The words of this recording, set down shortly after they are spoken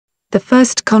the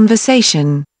first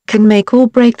conversation can make or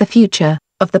break the future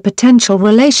of the potential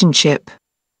relationship.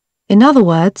 In other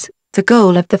words, the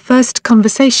goal of the first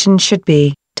conversation should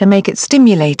be to make it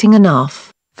stimulating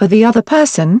enough for the other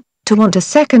person to want a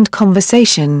second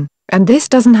conversation, and this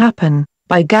doesn't happen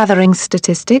by gathering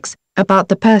statistics about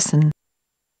the person.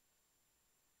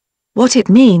 What it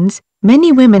means: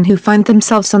 many women who find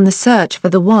themselves on the search for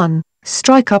the one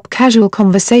strike up casual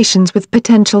conversations with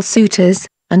potential suitors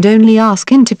and only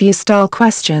ask interview-style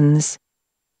questions.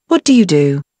 What do you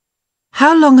do?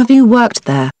 How long have you worked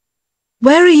there?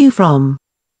 Where are you from?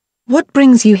 What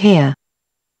brings you here?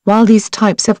 While these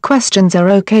types of questions are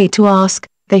okay to ask,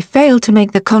 they fail to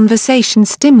make the conversation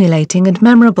stimulating and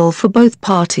memorable for both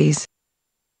parties.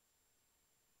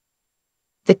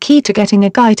 The key to getting a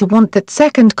guy to want that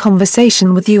second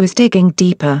conversation with you is digging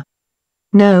deeper.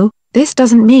 No, this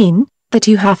doesn't mean that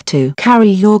you have to carry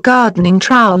your gardening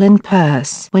trowel and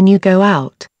purse when you go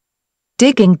out.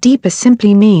 Digging deeper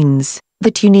simply means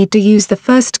that you need to use the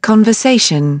first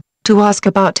conversation to ask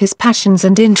about his passions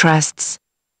and interests.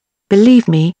 Believe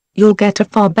me, you'll get a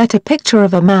far better picture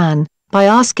of a man by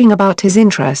asking about his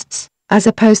interests, as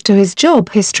opposed to his job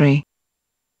history.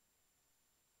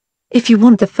 If you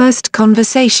want the first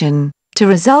conversation to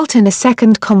result in a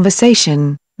second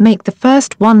conversation, make the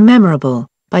first one memorable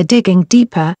by digging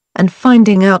deeper and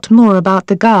finding out more about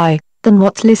the guy than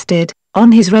what's listed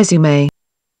on his resume.